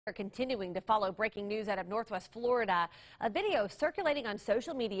Are continuing to follow breaking news out of Northwest Florida. A video circulating on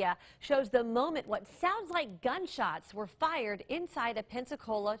social media shows the moment what sounds like gunshots were fired inside a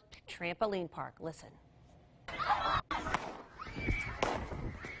Pensacola trampoline park. Listen.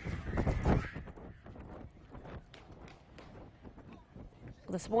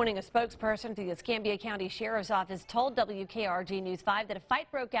 This morning, a spokesperson for the Escambia County Sheriff's Office told WKRG News 5 that a fight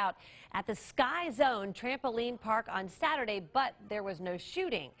broke out at the Sky Zone trampoline park on Saturday, but there was no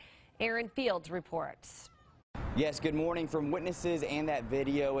shooting. Aaron Fields reports. Yes, good morning. From witnesses and that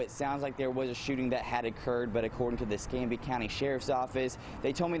video, it sounds like there was a shooting that had occurred, but according to the Escambia County Sheriff's Office,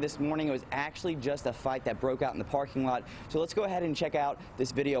 they told me this morning it was actually just a fight that broke out in the parking lot. So let's go ahead and check out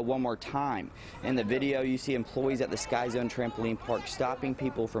this video one more time. In the video, you see employees at the Sky Zone trampoline park stopping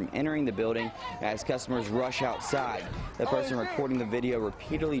people from entering the building as customers rush outside. The person recording the video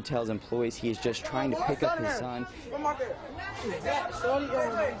repeatedly tells employees he is just trying to pick up his son. Can I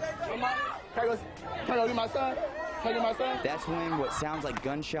go get my son? Can I get my son? That's when what sounds like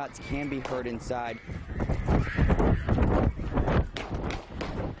gunshots can be heard inside.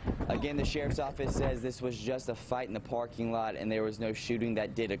 Again, the Sheriff's Office says this was just a fight in the parking lot and there was no shooting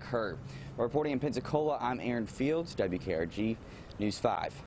that did occur. Reporting in Pensacola, I'm Aaron Fields, WKRG News 5.